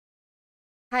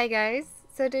Hi guys,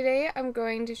 so today I'm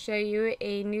going to show you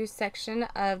a new section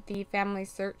of the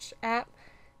Familysearch app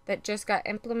that just got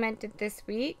implemented this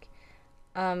week.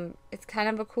 It's kind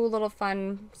of a cool little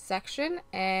fun section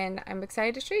and I'm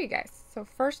excited to show you guys. So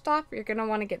first off, you're going to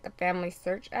want to get the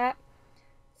Familysearch app.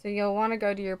 So you'll want to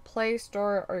go to your Play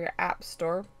Store or your App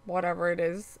Store, whatever it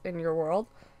is in your world,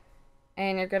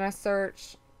 and you're going to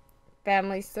search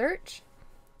Familysearch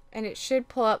and it should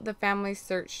pull up the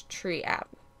Familysearch Tree app.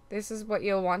 This is what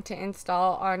you'll want to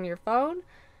install on your phone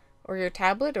or your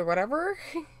tablet or whatever.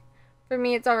 For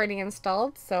me, it's already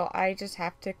installed, so I just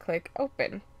have to click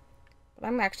open. But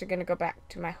I'm actually going to go back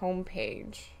to my home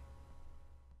page.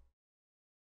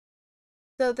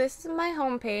 So this is my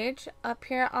home page. Up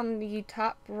here on the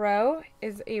top row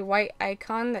is a white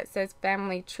icon that says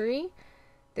Family Tree.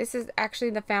 This is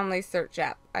actually the Familysearch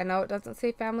app. I know it doesn't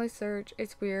say Familysearch.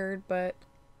 It's weird, but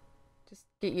just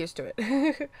get used to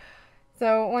it.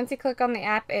 So once you click on the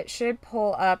app, it should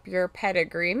pull up your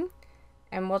pedigree,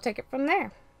 and we'll take it from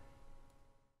there.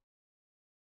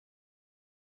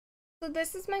 So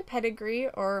this is my pedigree,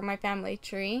 or my family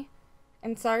tree,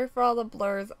 and sorry for all the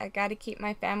blurs, I gotta keep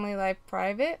my family life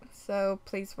private, so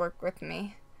please work with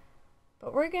me.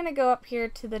 But we're gonna go up here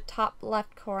to the top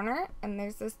left corner, and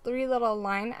there's this three little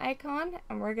line icon,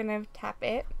 and we're gonna tap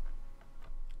it.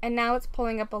 And now it's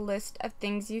pulling up a list of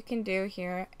things you can do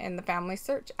here in the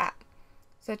Familysearch app,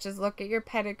 such as look at your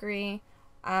pedigree,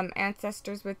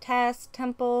 ancestors with tests,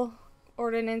 temple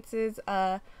ordinances,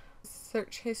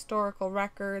 search historical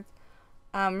records,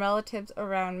 relatives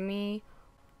around me,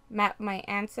 map my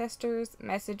ancestors,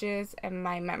 messages, and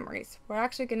my memories. We're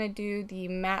actually going to do the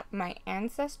map my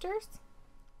ancestors,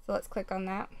 so let's click on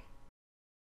that.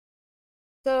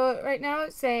 So right now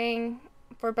it's saying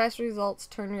for best results,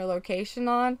 turn your location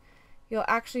on. You'll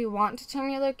actually want to turn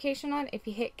your location on. If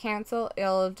you hit cancel,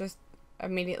 it'll just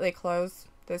immediately close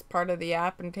this part of the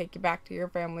app and take you back to your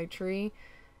family tree,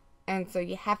 and so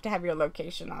you have to have your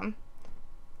location on.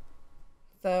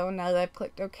 So now that I've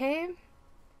clicked OK,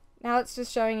 now it's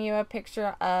just showing you a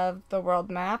picture of the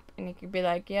world map, and you could be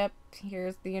like, yep,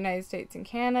 here's the United States and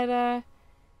Canada,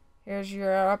 here's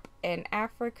Europe and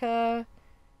Africa,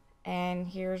 and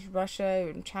here's Russia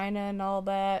and China and all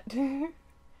that. And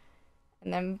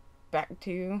then back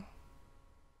to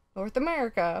North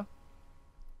America.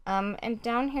 And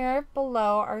down here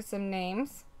below are some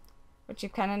names, which you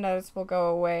kind of notice will go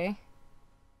away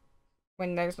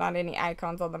when there's not any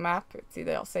icons on the map. See,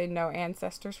 they'll say no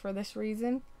ancestors for this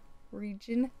region.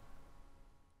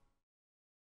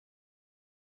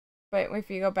 But if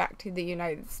you go back to the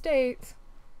United States,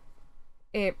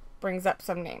 it brings up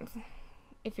some names.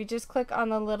 If you just click on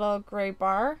the little gray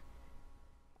bar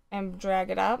and drag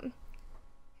it up,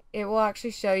 it will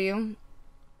actually show you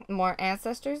more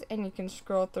ancestors, and you can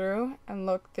scroll through and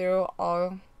look through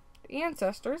all the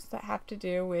ancestors that have to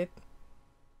do with,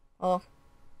 well,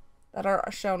 that are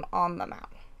shown on the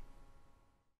map.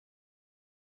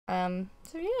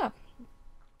 So yeah,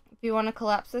 if you want to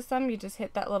collapse this some, you just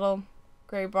hit that little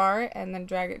gray bar and then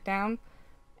drag it down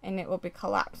and it will be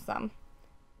collapsed some.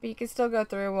 But you can still go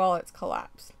through while it's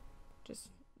collapsed, just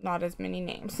not as many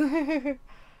names.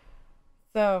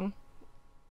 So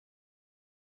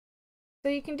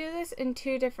you can do this in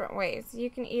two different ways. You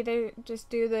can either just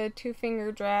do the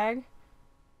two-finger drag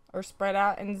or spread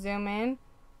out and zoom in,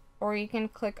 or you can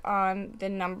click on the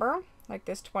number, like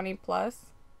this 20 plus,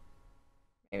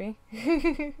 maybe,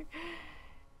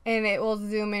 and it will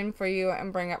zoom in for you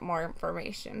and bring up more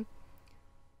information.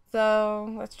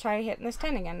 So let's try hitting this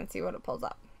 10 again and see what it pulls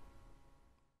up.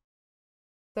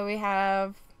 So we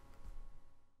have,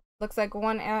 looks like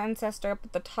one ancestor up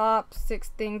at the top, 6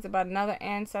 things about another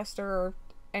ancestor or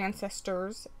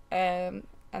ancestors, and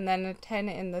then a 10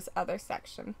 in this other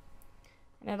section.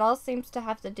 And it all seems to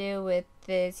have to do with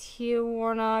this Hugh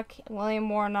Warnock, William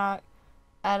Warnock,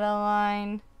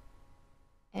 Adeline,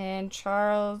 and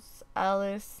Charles,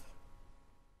 Alice,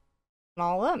 and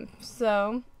all of them.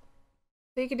 So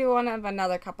you can do one of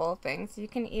another couple of things. You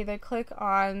can either click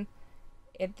on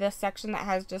this section that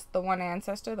has just the one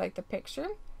ancestor, like the picture,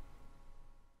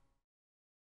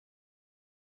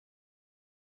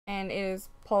 and it is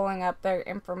pulling up their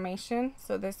information.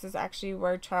 So this is actually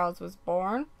where Charles was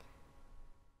born.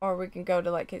 Or we can go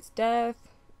to like his death,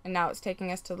 and now it's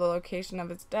taking us to the location of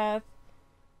his death.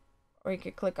 Or you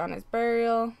could click on his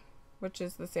burial, which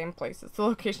is the same place as the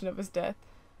location of his death.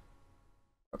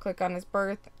 Or click on his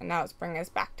birth, and now it's bringing us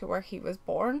back to where he was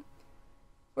born,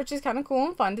 which is kind of cool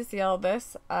and fun to see all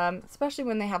this, especially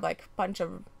when they have like a bunch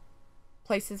of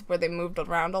places where they moved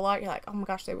around a lot. You're like, oh my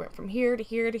gosh, they went from here to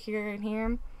here to here and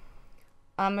here.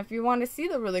 If you want to see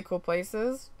the really cool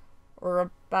places, or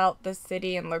about the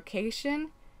city and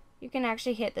location, you can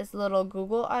actually hit this little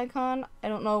Google icon. I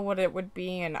don't know what it would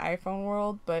be in iPhone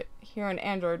world, but here in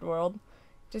Android world,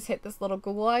 just hit this little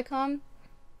Google icon.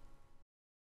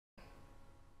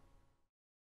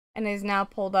 And it's now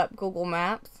pulled up Google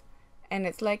Maps. And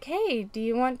it's like, hey, do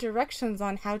you want directions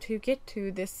on how to get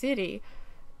to this city?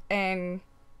 And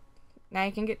now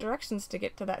you can get directions to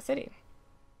get to that city.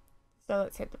 So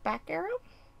let's hit the back arrow.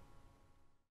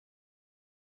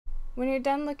 When you're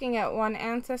done looking at one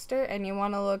ancestor and you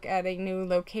want to look at a new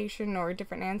location or a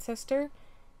different ancestor,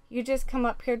 you just come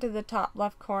up here to the top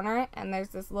left corner and there's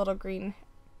this little green,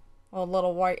 well,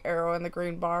 little white arrow in the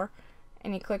green bar,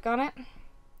 and you click on it.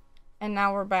 And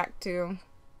now we're back to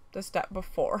the step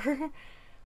before.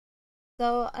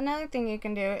 So another thing you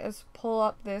can do is pull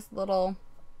up this little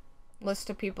list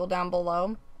of people down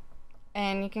below,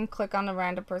 and you can click on a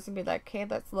random person and be like, okay,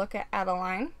 let's look at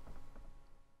Adeline.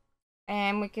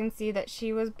 And we can see that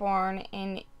she was born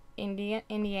in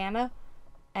Indiana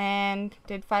and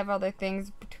did 5 other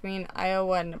things between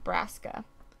Iowa and Nebraska.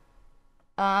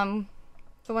 So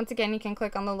once again, you can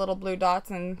click on the little blue dots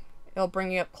and it'll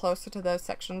bring you up closer to those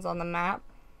sections on the map.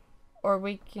 Or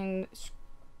we can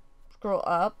scroll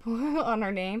up on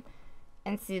her name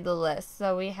and see the list.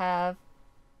 So we have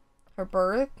her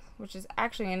birth, which is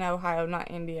actually in Ohio, not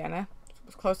Indiana. It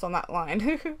was close on that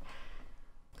line.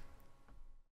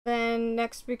 Then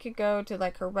next we could go to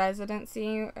like her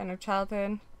residency and her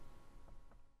childhood.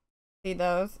 See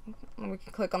those. And we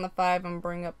can click on the 5 and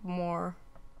bring up more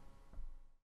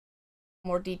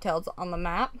details on the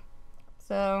map.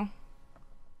 So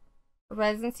her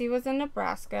residency was in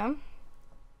Nebraska.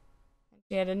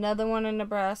 She had another one in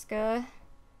Nebraska,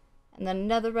 and then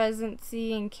another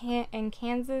residency in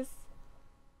Kansas,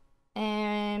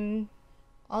 and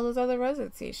all those other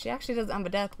residencies. She actually doesn't have a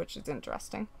death, which is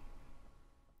interesting.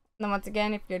 And then once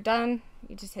again, if you're done,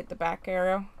 you just hit the back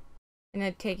arrow, and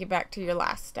it'll take you back to your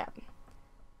last step.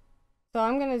 So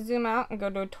I'm going to zoom out and go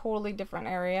to a totally different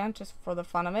area, just for the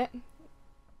fun of it,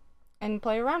 and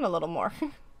play around a little more.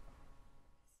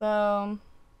 So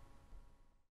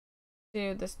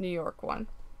do this New York one.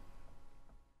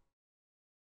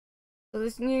 So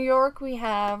this New York, we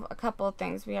have a couple of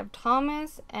things. We have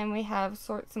Thomas, and we have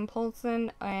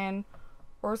Sorensen and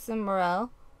Orson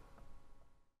Morel.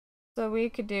 So we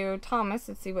could do Thomas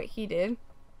and see what he did.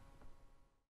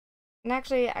 And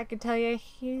actually, I could tell you,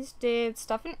 he's did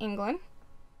stuff in England.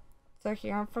 So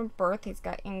here from birth, he's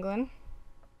got England.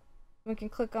 We can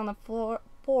click on the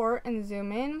 4 and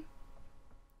zoom in.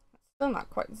 Still not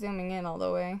quite zooming in all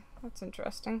the way. That's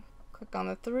interesting. Click on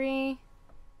the 3.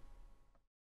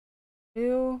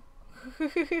 2.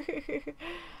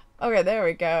 Okay, there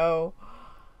we go.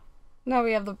 Now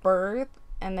we have the birth,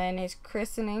 and then his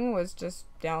christening was just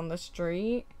down the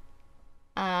street.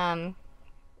 More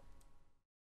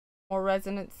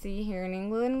residency here in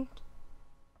England. Is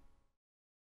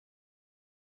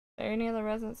there any other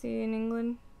residency in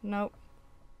England? Nope.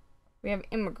 We have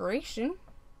immigration.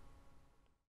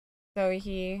 So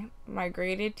he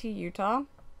migrated to Utah.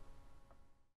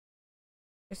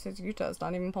 It says Utah. It's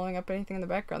not even pulling up anything in the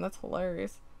background. That's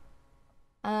hilarious.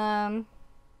 Where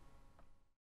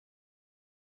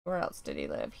else did he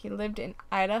live? He lived in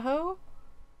Idaho.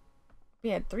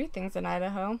 We had 3 things in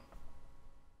Idaho.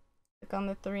 Click on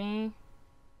the 3.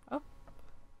 Oh.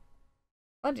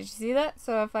 Oh, did you see that?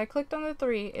 So if I clicked on the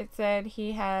 3, it said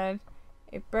he had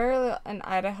a burial in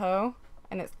Idaho,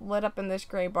 and it's lit up in this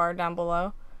gray bar down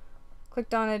below.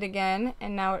 Clicked on it again,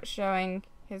 and now it's showing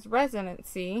his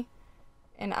residency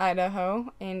in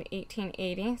Idaho in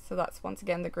 1880. So that's once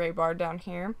again the gray bar down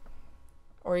here.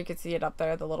 Or you could see it up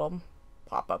there, the little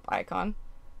pop-up icon.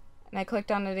 And I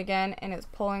clicked on it again, and it's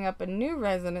pulling up a new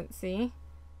residency.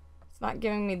 It's not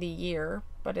giving me the year,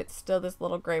 but it's still this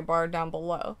little gray bar down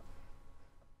below.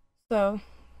 So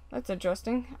that's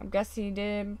interesting. I guess he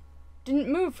didn't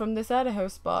move from this Idaho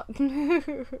spot.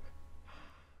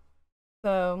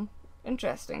 So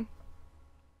interesting.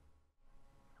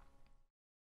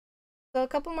 So a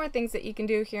couple more things that you can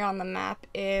do here on the map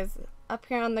is up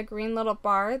here on the green little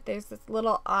bar, there's this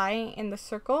little eye in the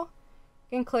circle.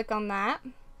 You can click on that.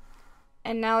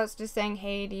 And now it's just saying,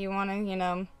 hey, do you want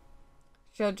to,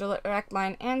 show direct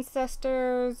line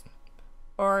ancestors?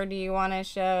 Or do you want to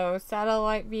show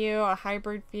satellite view, a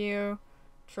hybrid view,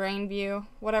 terrain view,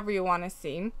 whatever you want to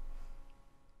see.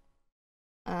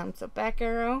 So back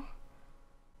arrow.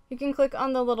 You can click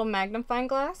on the little magnifying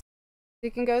glass. You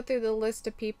can go through the list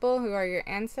of people who are your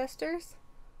ancestors,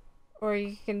 or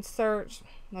you can search,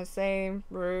 let's say,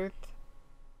 Ruth,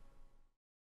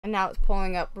 and now it's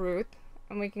pulling up Ruth,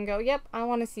 and we can go, yep, I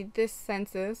want to see this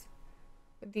census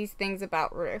with these things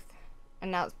about Ruth.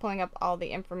 And now it's pulling up all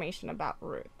the information about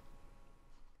Ruth.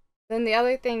 Then the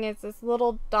other thing is this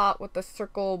little dot with the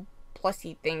circle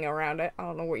plusy thing around it. I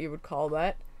don't know what you would call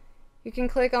that. You can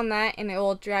click on that and it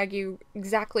will drag you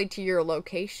exactly to your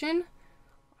location.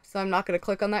 So I'm not going to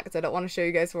click on that because I don't want to show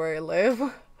you guys where I live.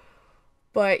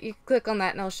 But you click on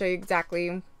that and it'll show you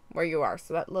exactly where you are.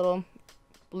 So that little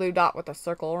blue dot with a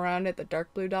circle around it, the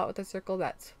dark blue dot with a circle,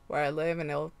 that's where I live, and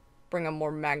it'll bring a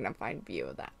more magnified view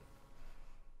of that.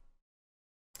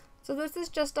 So this is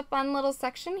just a fun little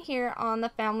section here on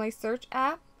the Familysearch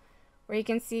app where you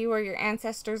can see where your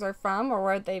ancestors are from or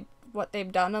what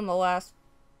they've done in the last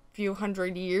few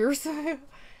hundred years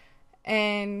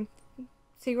and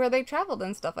see where they traveled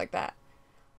and stuff like that.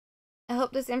 I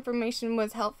hope this information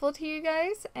was helpful to you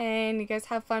guys and you guys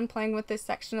have fun playing with this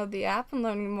section of the app and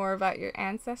learning more about your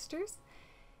ancestors.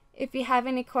 If you have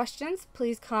any questions,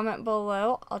 please comment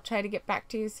below. I'll try to get back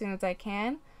to you as soon as I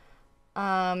can.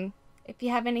 If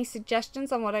you have any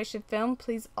suggestions on what I should film,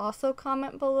 please also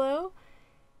comment below.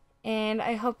 And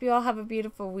I hope you all have a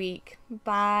beautiful week.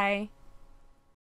 Bye.